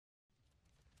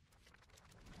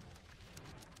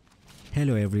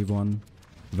Hello everyone,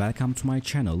 welcome to my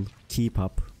channel, keep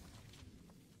up.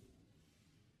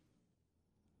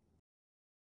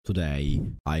 Today,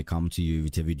 I come to you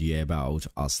with a video about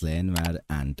Aslı Enver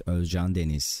and Özcan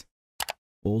Deniz.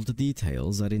 All the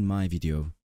details are in my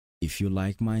video. If you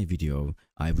like my video,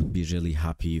 I would be really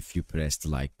happy if you press the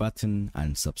like button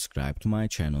and subscribe to my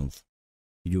channel.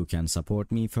 You can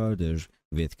support me further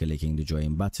with clicking the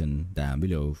join button down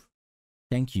below.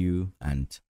 Thank you,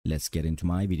 and let's get into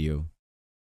my video.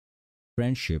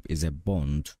 Friendship is a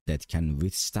bond that can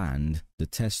withstand the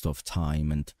test of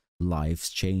time and life's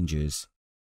changes.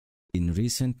 In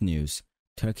recent news,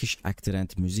 Turkish actor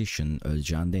and musician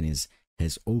Özcan Deniz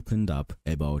has opened up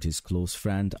about his close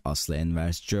friend Aslı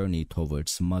Enver's journey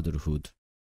towards motherhood.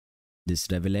 This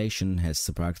revelation has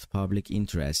sparked public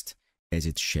interest as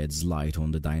it sheds light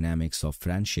on the dynamics of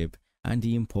friendship and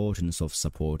the importance of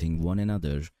supporting one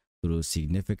another through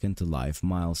significant life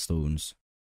milestones.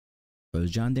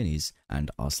 Özcan Deniz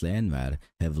and Aslı Enver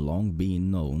have long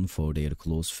been known for their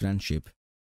close friendship,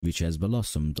 which has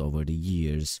blossomed over the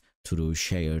years through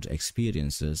shared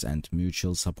experiences and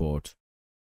mutual support.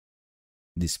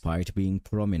 Despite being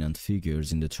prominent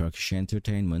figures in the Turkish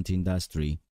entertainment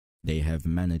industry, they have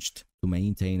managed to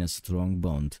maintain a strong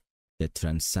bond that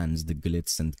transcends the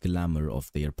glitz and glamour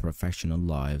of their professional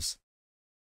lives.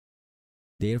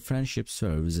 Their friendship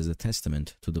serves as a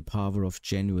testament to the power of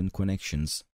genuine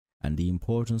connections and the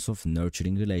importance of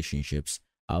nurturing relationships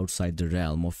outside the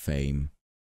realm of fame.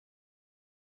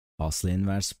 Aslı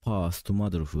Enver's path to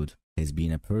motherhood has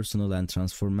been a personal and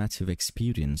transformative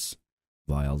experience.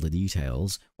 While the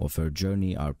details of her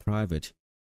journey are private,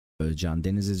 Özcan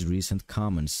Deniz's recent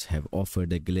comments have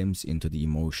offered a glimpse into the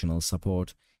emotional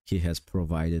support he has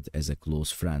provided as a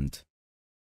close friend.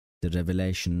 The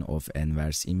revelation of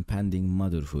Enver's impending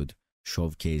motherhood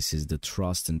showcases the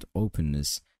trust and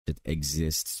openness that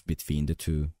exists between the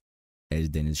two, as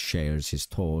Deniz shares his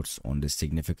thoughts on the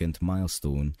significant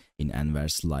milestone in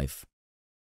Enver's life.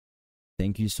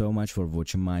 Thank you so much for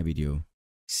watching my video.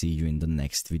 See you in the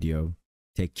next video.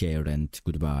 Take care and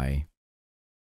goodbye.